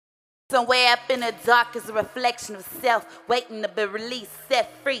Somewhere up in the dark is a reflection of self, waiting to be released, set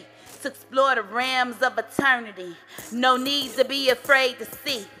free, to explore the realms of eternity. No need to be afraid to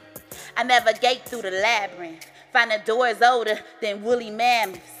see. I navigate through the labyrinth, finding doors older than woolly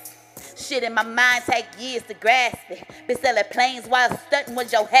mammoths. Shit in my mind take years to grasp it. Been selling planes while stunting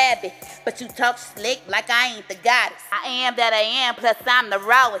was your habit. But you talk slick like I ain't the goddess. I am that I am, plus I'm the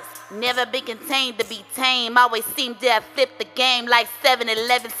rawest. Never been contained to be tame. Always seem to have flipped the game like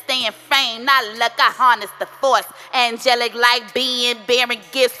 7-Eleven staying framed. Not luck, I harness the force. Angelic like being, bearing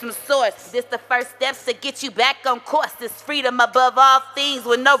gifts from source. This the first steps to get you back on course. This freedom above all things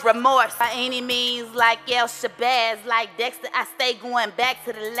with no remorse. By any means, like El Shabazz, like Dexter, I stay going back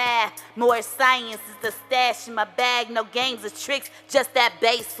to the lab. More science is the stash in my bag. No games or tricks, just that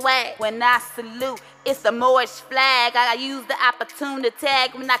bass swag. When I salute, it's the Moorish flag. I use the opportunity to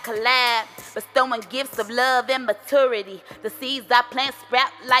tag when I collab. Bestowing gifts of love and maturity. The seeds I plant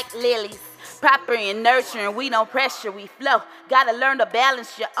sprout like lilies. Proper and nurturing, we don't pressure, we flow. Gotta learn to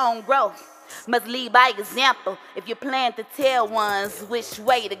balance your own growth. Must lead by example if you plan to tell ones which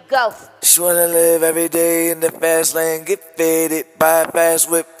way to go. Just wanna live every day in the fast lane, get faded by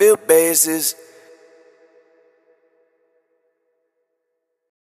fast with field bases.